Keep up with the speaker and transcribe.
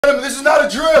This is not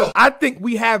a drill. I think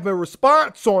we have a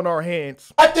response on our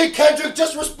hands. I think Kendrick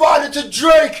just responded to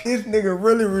Drake. This nigga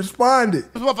really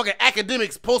responded. This motherfucking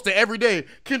academics post it every day.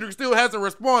 Kendrick still hasn't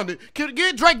responded.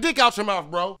 Get Drake dick out your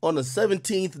mouth, bro. On the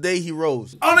 17th day he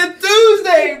rose. On a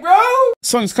Tuesday, bro.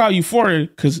 Song's called Euphoria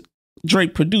because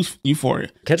Drake produced Euphoria.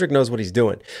 Kendrick knows what he's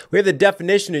doing. We have the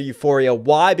definition of euphoria.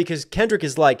 Why? Because Kendrick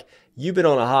is like, you've been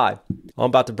on a high. I'm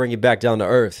about to bring you back down to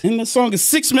earth. And the song is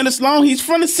 6 minutes long. He's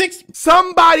from the 6.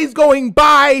 Somebody's going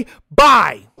bye.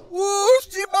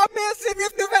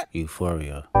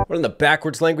 Euphoria. What in the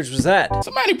backwards language was that?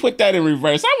 Somebody put that in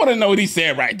reverse. I want to know what he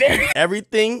said right there.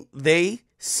 Everything they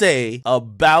say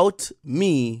about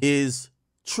me is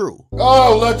true.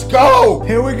 Oh, let's go.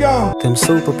 Here we go. Them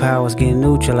superpowers get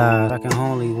neutralized. I can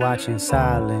only watch in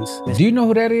silence. Do you know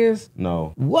who that is?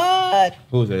 No. What?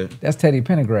 Who's that? That's Teddy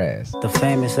Pendergrass. The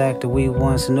famous actor we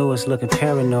once knew is looking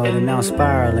paranoid and now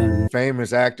spiraling.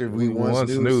 Famous actor we once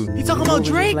knew. He talking about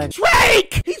Drake?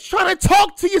 Drake! He's trying to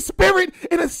talk to your spirit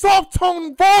in a soft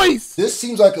tone voice. This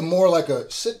seems like more like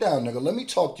a sit down, nigga. Let me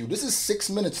talk to you. This is 6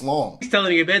 minutes long. He's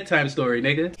telling you a bedtime story,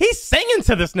 nigga. He's singing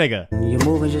to this nigga. You're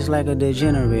moving just like a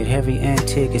degenerate. Heavy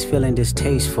antic is feeling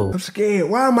distasteful. I'm scared.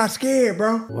 Why am I scared,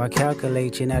 bro? Why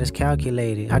calculate you not as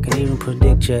calculated? I can even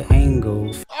predict your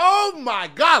angles. Oh my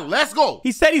God, let's go.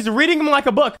 He said he's reading him like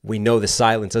a book. We know the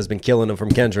silence has been killing him from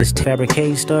Kendrick.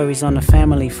 Fabricating stories on the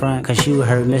family front, cause you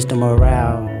heard Mr.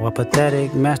 Morale. A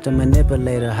pathetic master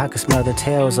manipulator. I can smell the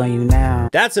tails on you now.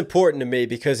 That's important to me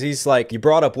because he's like, you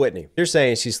brought up Whitney. You're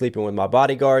saying she's sleeping with my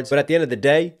bodyguards, but at the end of the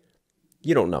day,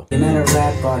 you don't know. You're not a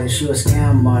rap artist, you're a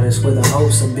scam artist with the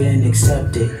hopes of being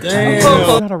accepted. Damn.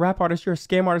 You're not a rap artist, you're a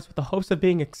scam artist with the hopes of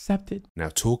being accepted. Now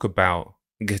talk about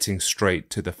getting straight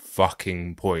to the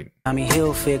fucking point. I mean,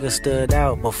 Hilfiger stood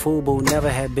out, but FUBU never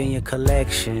had been your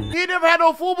collection. He never had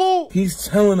no FUBU. He's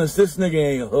telling us this nigga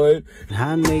ain't hood.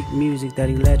 I make music that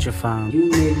electrify him.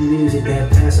 You make music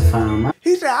that pacify him.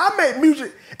 He said, I make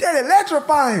music that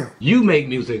electrify him. You make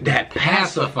music that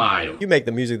pacify him. You make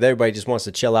the music that everybody just wants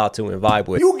to chill out to and vibe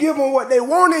with. You give them what they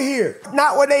want to hear,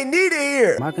 not what they need to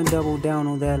hear. I can double down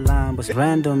on that line, but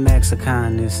random acts of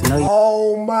kindness. No,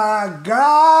 oh my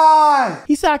God.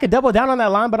 He said I could double down on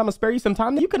that line, but I'm gonna spare you some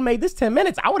time. You could have made this 10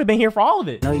 minutes. I would have been here for all of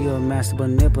it. No, you're a master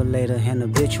manipulator and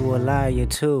habitual liar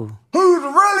too. Who's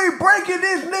really breaking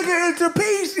this nigga into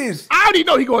pieces? I already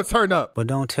know he gonna turn up. But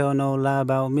don't tell no lie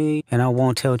about me, and I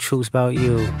won't tell truths about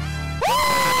you.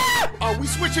 Are we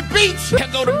switching beats?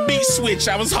 Can't go to beat switch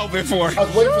I was hoping for. I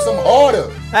was waiting for some harder.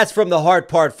 That's from the hard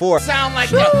part 4. Sound like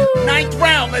the 9th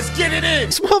round. Let's get it in.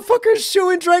 This motherfucker's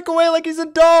shooing Drake away like he's a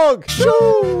dog.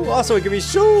 Shoo. Also, he can be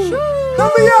shoo.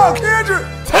 Let me out, Kendrick.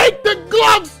 Take the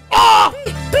gloves off.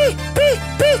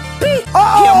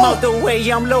 Yeah, I'm out the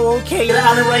way, I'm low, okay.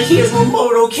 Right here's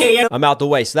remote, okay. I'm out the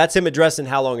way. So that's him addressing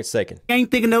how long it's taken. Ain't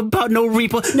thinking about no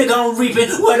reaper, nigga, I'm reaping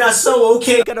what I sow,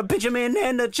 okay. Got a Benjamin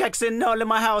and a Jackson all in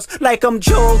my house like I'm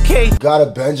Joe, okay. Got a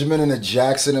Benjamin and a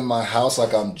Jackson in my house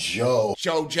like I'm Joe.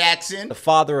 Joe Jackson. The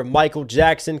father of Michael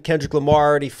Jackson, Kendrick Lamar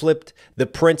already flipped the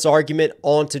Prince argument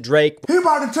onto Drake. He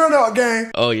about to turn up,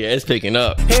 gang. Oh yeah, it's picking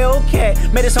up.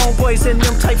 Hellcat, made his homeboys and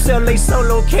them types sell they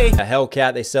solo, okay. A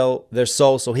Hellcat, they sell their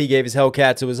soul, so he gave his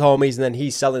Hellcat to his homies, and then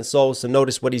he's selling souls, so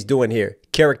notice what he's doing here.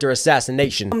 Character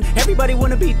assassination. Everybody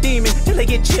wanna be demon till they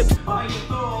get chipped.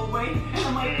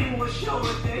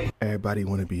 Everybody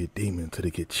wanna be a demon till they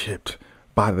get chipped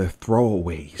by the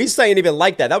throwaways. He's saying even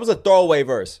like that. That was a throwaway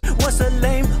verse. What's a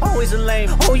lame? Always a lame.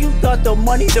 Oh, you thought the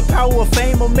money, the power of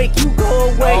fame will make you go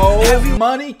away. Oh, have you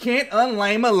money can't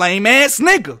unlame a lame ass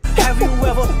nigga. Have you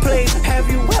ever played? Have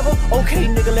you ever? Okay,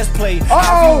 nigga, let's play.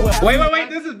 Oh! Wait.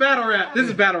 This is battle rap. This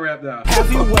is battle rap now.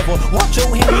 Have you ever watch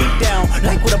your hand down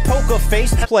like with a poker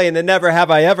face? Playing the Never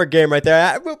Have I Ever game right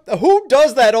there. Who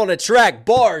does that on a track?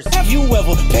 Bars. Have you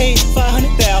ever paid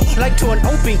 500,000 like to an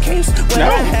open case? When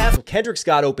I have. Kendrick's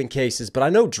got open cases, but I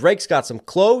know Drake's got some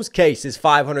closed cases.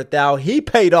 500,000. He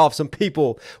paid off some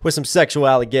people with some sexual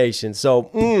allegations. So,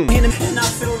 And I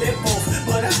feel that both,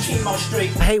 but I keep on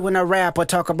straight. I hate when I rap or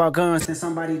talk about guns. Then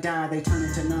somebody die, they turn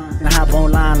into none. And I hop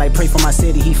online like pray for my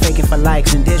city. He faking for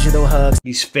likes and digital hugs.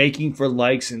 He's faking for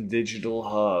likes and digital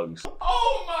hugs.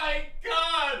 Oh my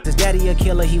God. His daddy a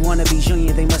killer, he wanna be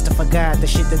junior. They must have forgot the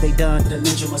shit that they done. The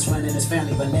ninja must run in his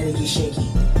family, but let it get shaky.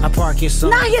 I park his son.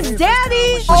 Not his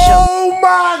daddy. Oh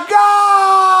my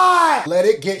God. Let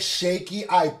it get shaky.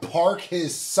 I park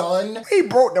his son. He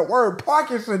broke the word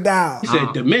Parkinson down. He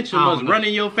said dementia was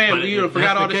running your family. You done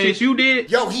forgot all the shit you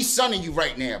did? Yo, he's sonning you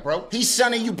right now, bro. He's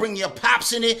sonning you, bringing your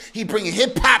pops in it. He bringing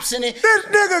hip pops in it. This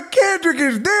nigga Kendrick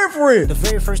is different. The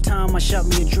very first time I shot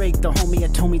me a Drake, the homie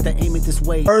had told me to aim it this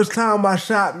way. First time I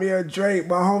shot me a Drake,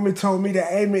 my homie told me to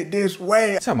aim it this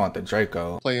way. Talking about the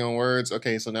Draco. Play on words.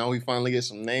 Okay, so now we finally get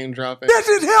some name dropping. This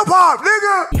is hip hop,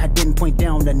 nigga. I didn't point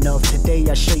down enough. Today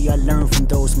I show you I learned from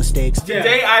those mistakes.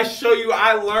 Today I show you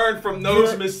I learned from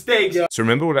those mistakes. So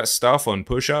remember all that stuff on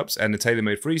push-ups and the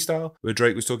tailor-made freestyle where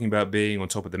Drake was talking about being on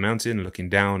top of the mountain and looking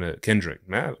down at Kendrick?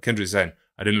 Now Kendrick's saying,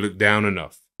 I didn't look down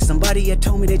enough. Somebody had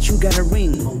told me that you got a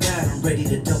ring. Oh God, I'm ready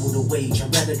to double the wage.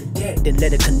 I'd rather do that than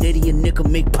let a Canadian nigga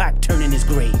make Pac turn in his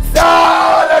grave.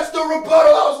 Ah, that's the rebuttal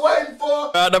I was waiting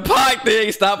for. The Pac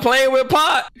thing. Stop playing with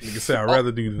Pac. Nigga say I'd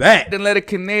rather do that. Then let a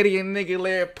Canadian nigga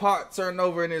let Pac turn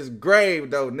over in his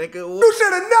grave, though, nigga. You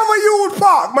should have never used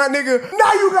Park, my nigga.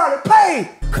 Now you gotta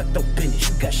pay. Cut the business,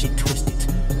 you got shit twisted.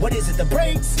 What is it, the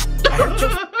brakes?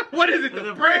 What is it,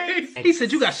 the braids? He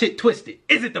said you got shit twisted.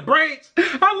 Is it the braids?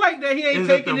 I like that he ain't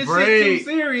taking this shit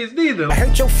too serious neither. I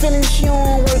hurt your feelings, you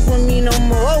don't work with me no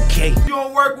more, okay. You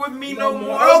don't work with me no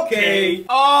more, okay.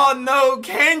 Oh no,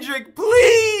 Kendrick,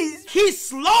 please. He's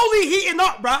slowly heating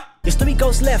up, bruh. There's 3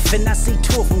 ghosts left and I see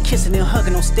 2 of them kissing and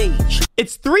hugging on stage.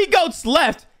 It's 3 goats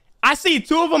left. I see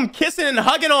 2 of them kissing and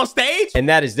hugging on stage. And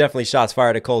that is definitely shots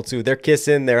fired at Cole too. They're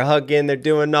kissing, they're hugging, they're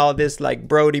doing all this like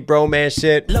Brody bromance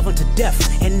shit. Love them to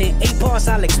death, and then 8 bars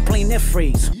I'll explain that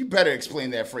phrase. You better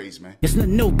explain that phrase, man. It's not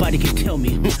nobody can tell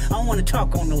me. I don't want to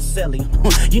talk on no selling.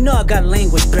 You know I got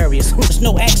language barriers. There's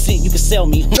no accent you can sell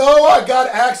me. No, I got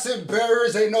accent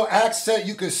barriers. Ain't no accent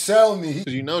you can sell me.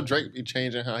 Cause you know Drake be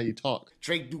changing how he talk.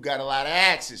 Drake do got a lot of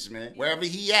accents, man. Wherever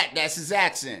he at, that's his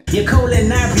accent. You're cool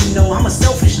and I know I'm a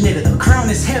selfish nigga. The crown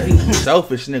is heavy.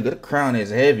 Selfish nigga, the crown is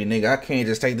heavy, nigga. I can't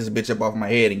just take this bitch up off my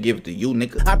head and give it to you,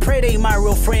 nigga. I pray they my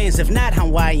real friends. If not,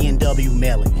 I'm YNW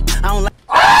Melly. I don't like.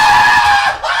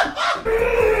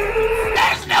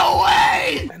 There's no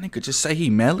way! That nigga just say he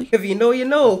Melly. If you know, you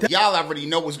know. Y'all already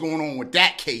know what's going on with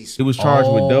that case. He was charged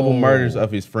with double murders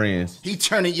of his friends. He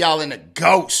turning y'all into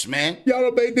ghosts, man. Y'all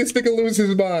done made this nigga lose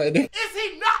his mind. Is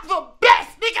he not the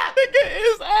best, nigga?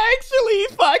 Nigga is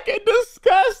actually fucking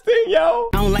disgusting, yo.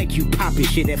 I don't like you popping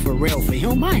shit at Pharrell. For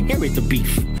him, I inherit the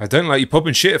beef. I don't like you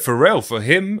popping shit at Pharrell. For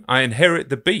him, I inherit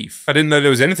the beef. I didn't know there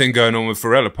was anything going on with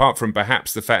Pharrell apart from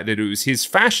perhaps the fact that it was his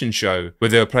fashion show where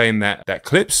they were playing that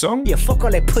clip song. Yeah, fuck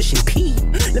all that pushing P.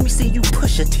 Let me see you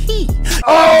push a T.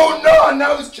 Oh no,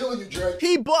 now it's killing you, Drake.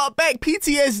 He brought back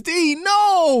PTSD.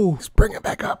 No. He's bringing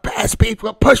back up past beef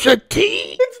with Pusha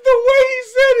T. It's the way he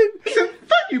said it. He said,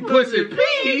 fuck you, pussy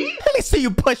P. Let me see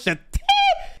you push a T.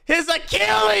 His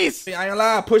Achilles. I ain't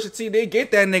lie, Pusha T did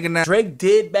get that nigga now. Drake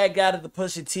did back out of the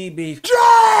Pusha T beef.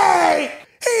 Drake!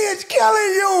 He is killing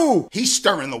you. He's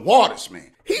stirring the waters,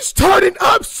 man. He's turning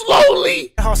up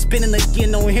slowly. How spinning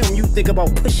again on him, you think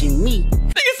about pushing me.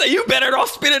 Nigga say you better off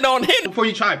spinning on him before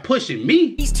you try pushing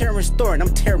me. He's Terrence Thornton,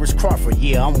 I'm Terrence Crawford.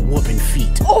 Yeah, I'm whooping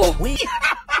feet. Oh,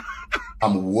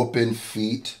 I'm whooping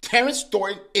feet. Terrence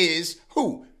Thornton is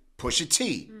who? Pusha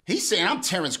T. He's saying I'm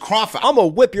Terrence Crawford. I'm gonna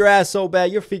whip your ass so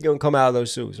bad your feet gonna come out of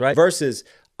those shoes, right? Versus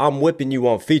I'm whipping you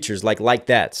on features like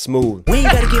that, smooth. We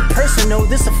ain't gotta get personal,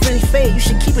 this a friendly fade, you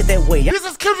should keep it that way. This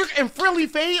is Kendrick in friendly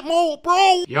fade mode,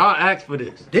 bro. Y'all asked for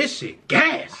this. This shit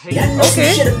gas. I know some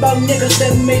shit about niggas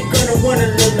that make Gunna wanna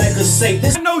look like a saint.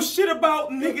 I know shit about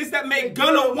niggas that make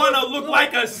Gunna wanna look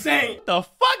like a saint. The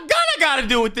fuck Gunna gotta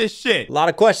do with this shit? A lot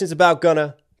of questions about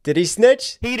Gunna. Did he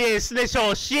snitch? He didn't snitch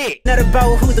on shit. Not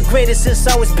about who the greatest, it's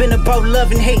always been about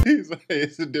love and hate. He's like,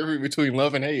 it's the difference between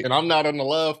love and hate. And I'm not on the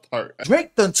love part.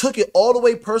 Drake done took it all the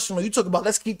way personal. You talk about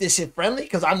let's keep this shit friendly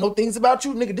because I know things about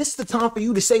you. Nigga, this is the time for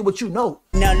you to say what you know.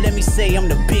 Now let me say I'm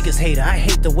the biggest hater. I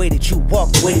hate the way that you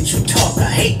walk, the way that you talk.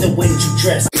 I hate the way that you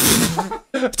dress.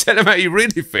 Tell him how you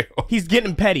really feel. He's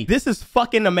getting petty. This is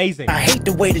fucking amazing. I hate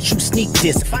the way that you sneak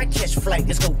this. If I catch flight,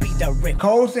 it's gonna be direct.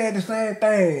 Cole said the same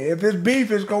thing. If it's beef,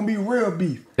 it's gonna be real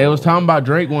beef. They was talking about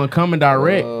Drake one coming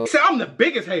direct. He said I'm the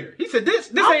biggest hater. He said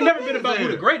this ain't never been about who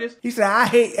the greatest. He said, I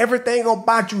hate everything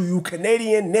about you, you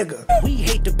Canadian nigga. We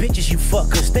hate the bitches you fuck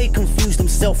cause they confuse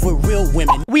themselves with real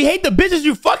women. We hate the bitches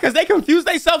you fuck cause they confuse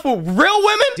themselves with real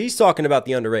women? He's talking about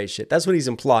the underage shit. That's what he's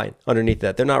implying underneath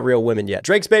that. They're not real women yet.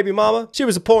 Drake's baby mama, she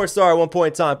was a porn star at one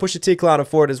point in time. Pusha T clowned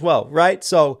for it as well, right?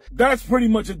 So that's pretty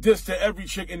much a diss to every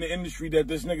chick in the industry that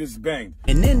this nigga's banged.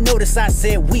 And then notice I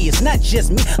said we. It's not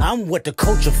just me. I'm what the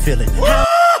culture feeling.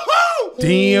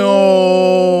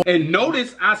 Damn. And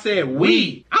notice I said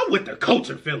we. I'm with the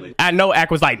culture feeling. I know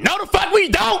Ack was like, no the fuck we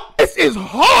don't. This is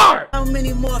hard. How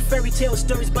many more fairy tale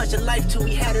stories about your life till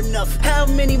we had enough? How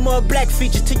many more black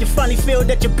features till you finally feel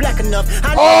that you're black enough?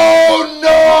 Oh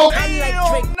no! I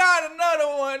like Drake. Not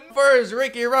another one. First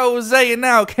Ricky Rose and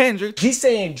now Kendrick. He's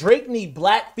saying Drake need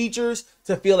black features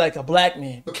to feel like a black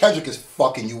man. But Kendrick is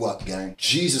fucking you up, gang.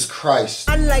 Jesus Christ.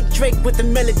 I like Drake with the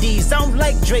melodies. I don't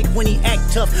like Drake when he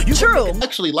act tough. True. I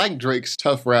actually like Drake's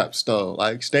tough rap style.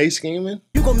 Like, stay scheming.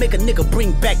 You gon' make a nigga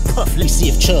bring back Puff. Let me see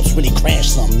if Chubbs really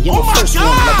crashed something. You're my first one,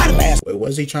 like the last. Wait,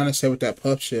 what's he trying to say with that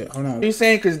Puff shit? Hold on. You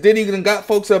saying because Diddy done got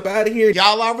folks up out of here?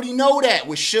 Y'all already know that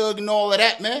with Suge and all of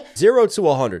that, man. 0 to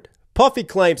 100. Puffy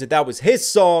claims that was his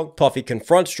song. Puffy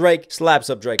confronts Drake, slaps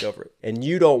up Drake over it. And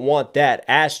you don't want that.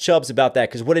 Ask Chubbs about that,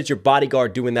 because what did your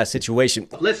bodyguard do in that situation?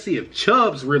 Let's see if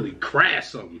Chubbs really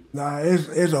crashed something. Nah,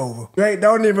 it's over. Drake,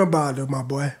 don't even bother, my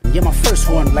boy. You're my first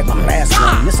one, like my last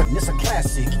one. This a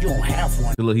classic. You don't have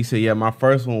one. Look, he said, yeah, my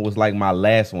first one was like my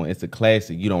last one. It's a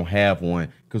classic. You don't have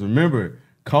one. Because remember,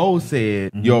 Cole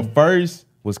said your first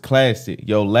was classic.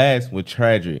 Your last was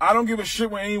tragic. I don't give a shit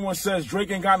when anyone says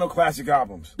Drake ain't got no classic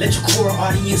albums. Let your core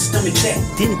audience stomach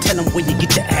that. Didn't tell them where you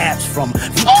get your abs from.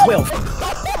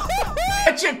 V12.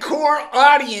 Let your core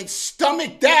audience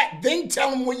stomach that, then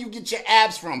tell them where you get your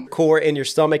abs from. Core in your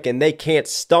stomach, and they can't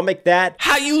stomach that.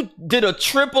 How you did a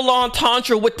triple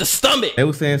entendre with the stomach? They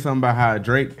were saying something about how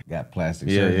Drake got plastic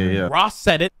surgery. Yeah. Ross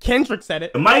said it. Kendrick said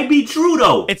it. It might be true,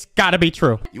 though. It's gotta be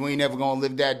true. You ain't never gonna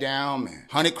live that down, man.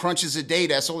 100 crunches a day,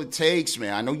 that's all it takes,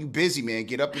 man. I know you busy, man.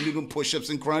 Get up and do them push-ups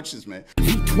and crunches, man.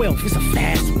 V12 is a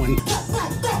fast one.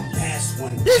 Fast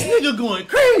one. This nigga going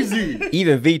crazy.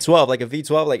 Even V12, like a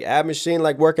V12, like ab machine,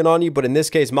 like working on you. But in this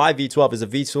case, my V12 is a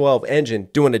V12 engine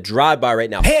doing a drive-by right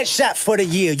now. Headshot for the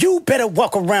year. You better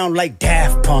walk around like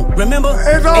Daft Punk. Remember?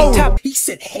 He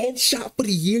said headshot for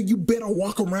the year. You better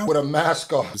walk around with a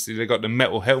mask on. See, they got the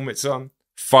metal helmets on.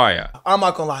 Fire. I'm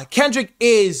not gonna lie. Kendrick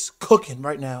is cooking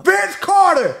right now. Vince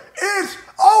Carter, it's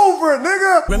over,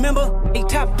 nigga. Remember? Hey,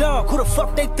 top dog, who the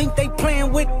fuck they think they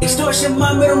playing with? Extortion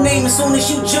my middle name as soon as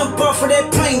you jump off of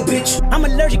that plane, bitch. I'm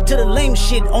allergic to the lame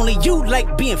shit. Only you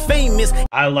like being famous.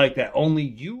 I like that. Only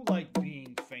you like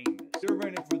being famous. You're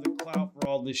ready for the clout for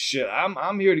all this shit.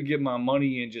 I'm here to get my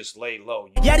money and just lay low.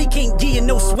 Yachty can't give you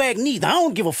no swag neither. I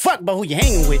don't give a fuck about who you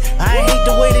hanging with. I hate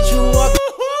the way that you walk.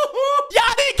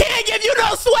 Yachty can't give you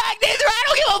no swag neither. I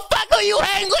don't give a fuck who you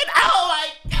hang with. Oh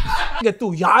my God. Get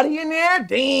through Yachty in there?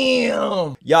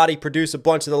 Damn. Yachty produced a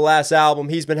bunch of the last album.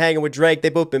 He's been hanging with Drake. They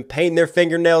both been painting their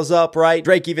fingernails up, right?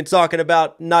 Drake even talking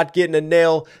about not getting a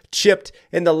nail chipped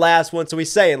in the last one. So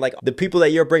he's saying, like, the people that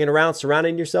you're bringing around,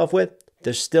 surrounding yourself with,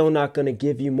 they're still not going to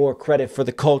give you more credit for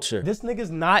the culture. This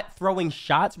nigga's not throwing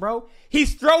shots, bro.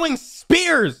 He's throwing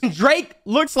spears. Drake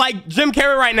looks like Jim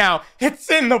Carrey right now.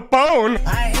 It's in the bone.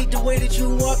 I hate the way that you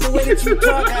walk, the way that you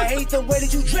talk. I hate the way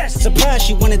that you dress. Surprised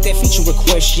she wanted that feature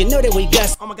request. You know that we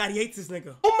got. Oh my God, he hates this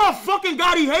nigga. Oh my fucking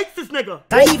God, he hates this nigga.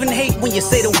 I even hate when you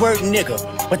say the word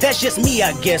nigga. But that's just me,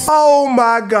 I guess. Oh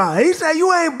my God. He said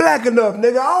you ain't black enough,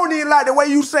 nigga. I don't even like the way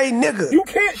you say nigga. You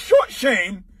can't short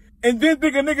shame and then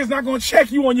think a nigga's not gonna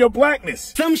check you on your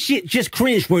blackness. Some shit just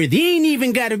cringeworthy. Ain't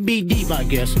even gotta be deep, I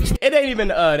guess. It ain't even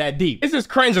that deep. It's just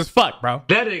cringe as fuck, bro.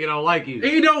 That nigga don't like you.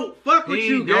 He don't fuck with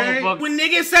you, gang. When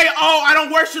niggas say, oh, I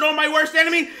don't work shit on my worst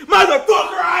enemy, motherfucker,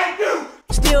 I do.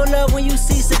 Still love when you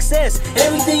see success.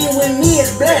 Everything with me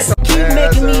is blessed. Keep Yeah, making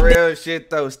that's me a real shit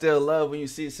though. Still love when you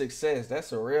see success.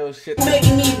 That's a real shit.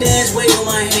 making me dance, wave on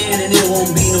my hand, and it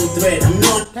won't be no threat. I'm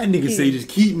not. That nigga say just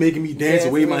keep making me dance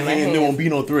and wave my hand and there won't be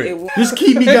no threat. It won't- Just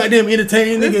keep me goddamn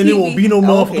entertained, nigga, and there won't be no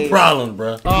motherfucking problem,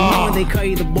 bro. You know they call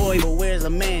you the boy, but where's the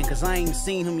man? Cause I ain't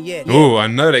seen him yet. Oh, I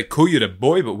know they call you the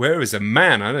boy, but where is the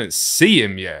man? I don't see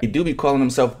him yet. He do be calling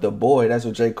himself the boy. That's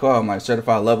what Jay call him, like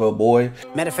certified lover boy.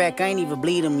 Matter of fact, I ain't even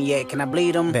bleed him yet. Can I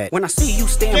bleed him? When I see you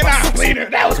stand Can by I 60, bleed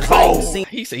him? That was cause I ain't cold. seen-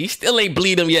 He said he still ain't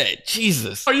bleed him yet.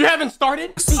 Jesus. Oh, you haven't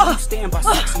started? See you stand by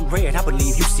sexy red. I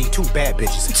believe you see two bad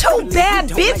bitches. Two bad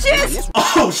bitches?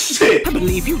 Oh shit! I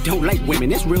believe you don't like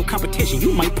women. It's real competition.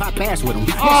 You might pop ass with them.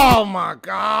 Oh my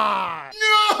God.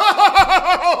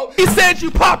 No! He said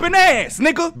you popping ass,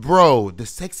 nigga. Bro, the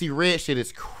sexy red shit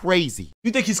is crazy.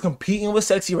 You think he's competing with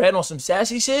Sexy Red on some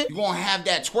sassy shit? You gonna have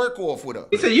that twerk off with her.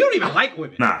 He said you don't even like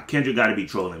women. Nah, Kendrick gotta be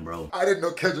trolling, bro. I didn't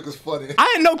know Kendrick was funny. I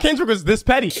didn't know Kendrick was this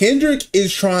petty. Kendrick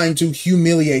is trying to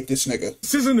humiliate this nigga.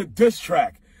 This isn't a diss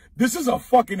track. This is a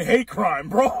fucking hate crime,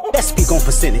 bro. Let's speak on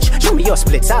percentage. Show me your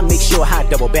splits. I'll make sure I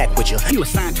double back with you. You was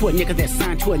signed to a nigga that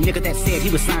signed to a nigga that said he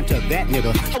was signed to that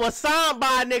nigga. That was signed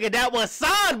by a nigga. That was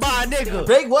signed by a nigga.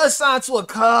 Drake was signed to a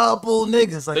couple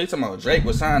niggas. Like, you talking about Drake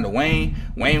was signed to Wayne?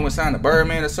 Wayne was signed to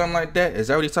Birdman or something like that? Is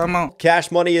that what he's talking about? Cash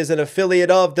Money is an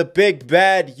affiliate of the big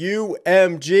bad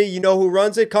UMG. You know who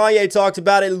runs it? Kanye talked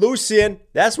about it. Lucian.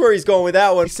 That's where he's going with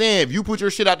that one. He's saying, if you put your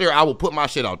shit out there, I will put my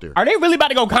shit out there. Are they really about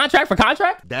to go contract for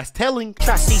contract? That's telling.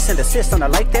 Try cease and desist on a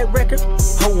like that record.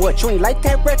 Oh, what? You ain't like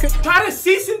that record? Try to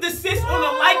cease and desist on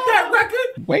a like that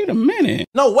record? Wait a minute.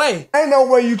 No way. Ain't no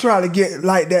way you trying to get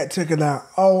like that taken out.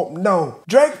 Oh, no.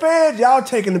 Drake fans, y'all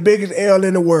taking the biggest L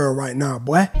in the world right now,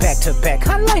 boy. Back to back.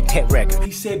 I like that record.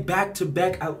 He said back to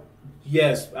back.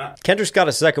 Yes. Kendrick's got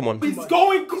a second one. It's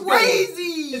going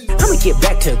crazy. I'ma get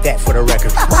back to that for the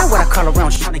record. Why would I call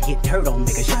around trying to get dirt on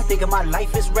niggas? Y'all thinking my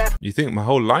life is rap? You think my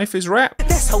whole life is rap?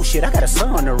 That's whole shit. I got a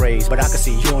son to raise, but I can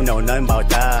see you don't know nothing about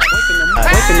that.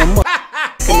 Waking them up.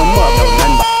 Know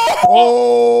nothing about.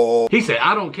 Oh. He said,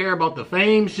 I don't care about the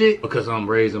fame shit because I'm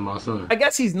raising my son. I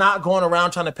guess he's not going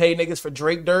around trying to pay niggas for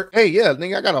Drake dirt. Hey, yeah,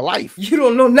 nigga, I got a life. You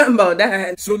don't know nothing about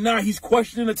that. So now he's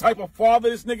questioning the type of father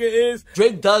this nigga is.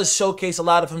 Drake does showcase a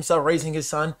lot of himself raising his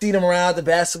son. Seen him around the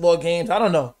basketball games. I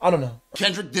don't know.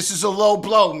 Kendrick, this is a low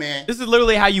blow, man. This is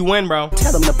literally how you win, bro.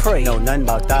 Tell them to pray. Know nothing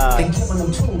about that. They giving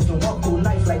them tools to walk through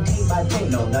life like day by day.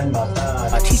 Know nothing about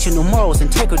that. Teaching them morals,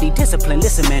 integrity, discipline.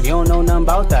 Listen, man, you don't know nothing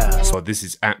about that. So this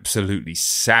is absolutely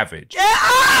savage. Get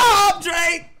up,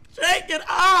 Drake. Drake, get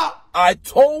up. I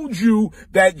told you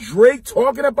that Drake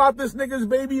talking about this nigga's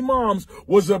baby moms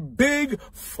was a big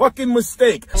fucking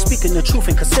mistake. Speaking the truth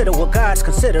and consider what God's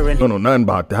considering. Don't know nothing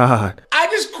about that. I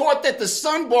just caught that the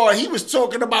Sun Bar, he was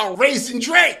talking about raising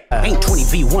Drake. Ain't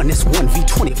 20v1, it's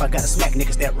 1v20 if I gotta smack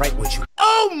niggas that right with you.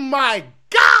 Oh my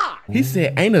God! He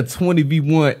said, ain't a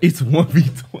 20v1, it's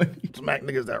 1v20. Smack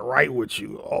niggas that right with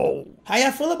you. Oh. How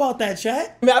y'all feel about that,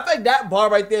 chat? I mean, I think that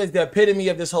bar right there is the epitome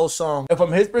of this whole song. And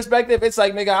from his perspective, it's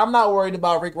like, nigga, I'm not worried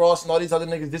about Rick Ross and all these other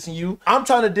niggas dissing you. I'm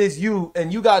trying to diss you,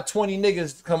 and you got 20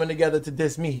 niggas coming together to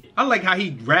diss me. I like how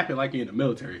he rapping like he in the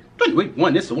military. Wait,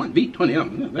 one, this is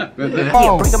 1v20. Yeah, bring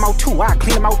him out too. I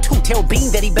clean him out too. Tell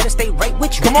Bean that he better stay right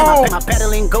with you. Come on. Am I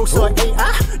battling ghosts or AI?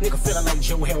 Nigga feeling like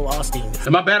Joe Hill Austin.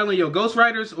 Am I battling your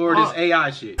ghostwriters or this AI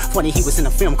shit? Funny, he was in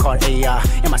a film called AI,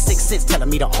 and my sixth sense telling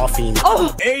me to off him.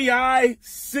 Oh, AI,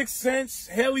 6 Sense,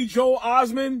 Haley Joel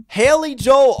Osment. Haley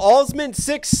Joel Osment,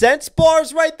 6 Sense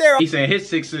bars right there. He saying his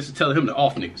 6 Sense is telling him to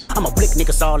off niggas. I'm a blick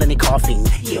niggas all in the coffin.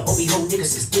 Yeah, OVO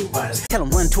niggas is dick riders. Tell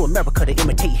them run to America to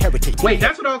imitate heritage. Wait,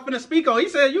 that's what I was finna speak on. He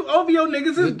said you OVO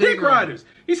niggas is dick riders.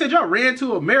 He said y'all ran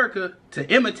to America to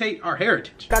imitate our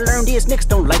heritage. I learned these niggas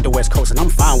don't like the West Coast, and I'm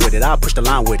fine with it. I'll push the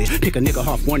line with it. Pick a nigga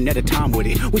off one at a time with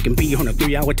it. We can be on a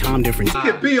 3-hour time difference. We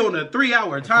can be on a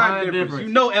 3-hour time difference.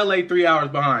 You know LA 3 hours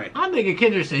behind. My nigga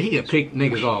Kendrick said he could pick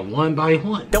niggas off one by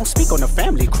one. Don't speak on the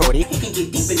family, Crody. He can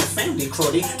get deep in the family,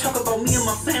 Crody. Talk about me and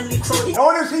my family, Crody.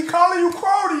 Notice he calling you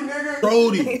Crody, nigga.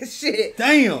 Brody. Shit.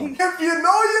 Damn. If you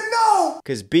know, you know.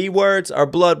 Because B words are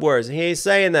blood words. And he ain't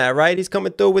saying that, right? He's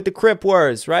coming through with the Crip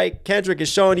words, right? Kendrick is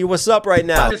showing you what's up right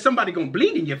now. There's somebody gonna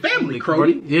bleed in your family,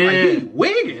 Crody. Yeah. Like he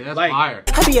wigging. That's like fire.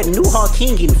 I be at Newhall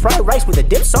King eating fried rice with a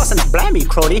dip sauce and a blammy,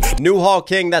 Crody. Newhall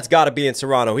King, that's gotta be in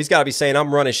Toronto. He's gotta be saying,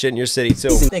 I'm running shit in your city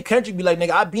too. And Kendrick be like,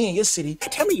 nigga, I be in your city.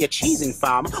 Tell me your cheesing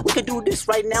farm. We could do this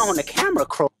right now on the camera,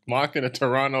 Crody. Mocking a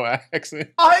Toronto accent.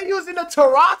 Oh, he using a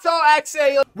Toronto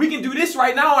accent. We can do this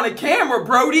right now on the camera,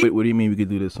 Brody. Wait, what do you mean we could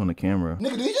do this on the camera?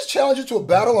 Nigga, did he just challenge you to a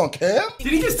battle on cam?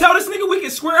 Did he just tell this nigga we can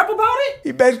square up about it?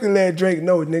 He basically let Drake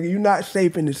know, nigga, you not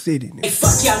safe in the city, nigga. Hey,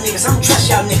 fuck y'all niggas. I don't trust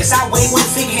y'all niggas. I weigh one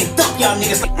finger and thump y'all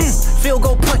niggas. Field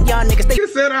goal punt y'all niggas. They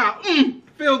said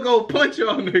field goal punch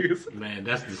y'all niggas. Man,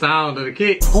 that's the sound of the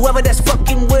kick. Whoever that's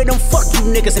fucking with them, fuck you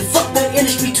niggas and fuck the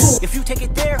industry too. If you take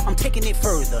it there, I'm taking it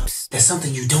further. That's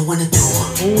something you don't wanna do.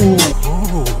 Ooh.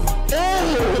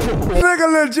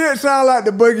 Nigga legit sound like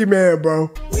the boogeyman, bro.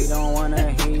 We don't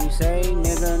wanna hear you say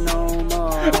nigga no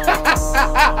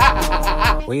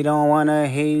more. We don't wanna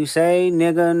hear you say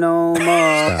nigga no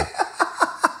more.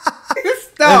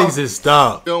 That needs to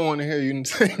stop. Don't want to hear you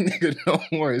say nigga no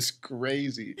more. It's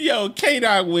crazy. Yo,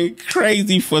 K-Dot went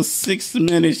crazy for 6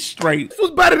 minutes straight. This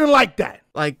was better than like that.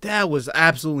 Like, that was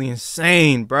absolutely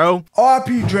insane, bro.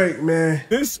 R.P. Drake, man.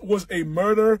 This was a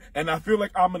murder, and I feel like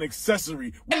I'm an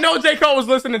accessory. I know J. Cole was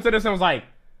listening to this and was like,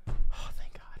 oh,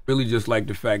 thank God. Really just like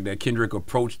the fact that Kendrick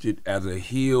approached it as a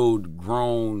healed,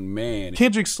 grown man.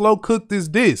 Kendrick slow cooked this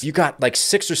disc. You got like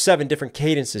 6 or 7 different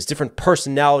cadences, different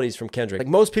personalities from Kendrick. Like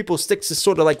most people stick to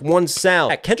sort of like one sound.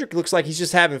 Yeah, Kendrick looks like he's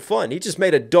just having fun. He just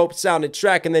made a dope sounding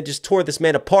track and then just tore this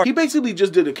man apart. He basically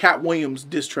just did a Cat Williams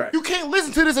diss track. You can't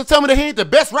listen to this and tell me that he ain't the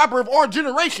best rapper of our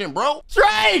generation, bro.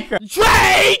 Drake!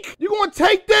 Drake! You gonna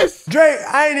take this? Drake,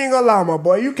 I ain't even gonna lie, my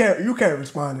boy. You can't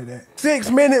respond to that. 6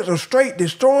 minutes of straight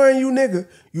destroying you, nigga.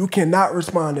 You cannot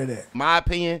respond to that. My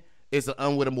opinion, it's an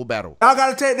unwinnable battle. I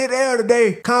gotta take this L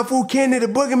today. Kung Fu Kenny, the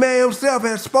boogeyman himself,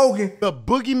 has spoken. The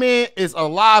boogeyman is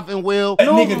alive and well. That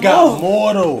nigga got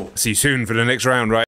mortal. See you soon for the next round, right?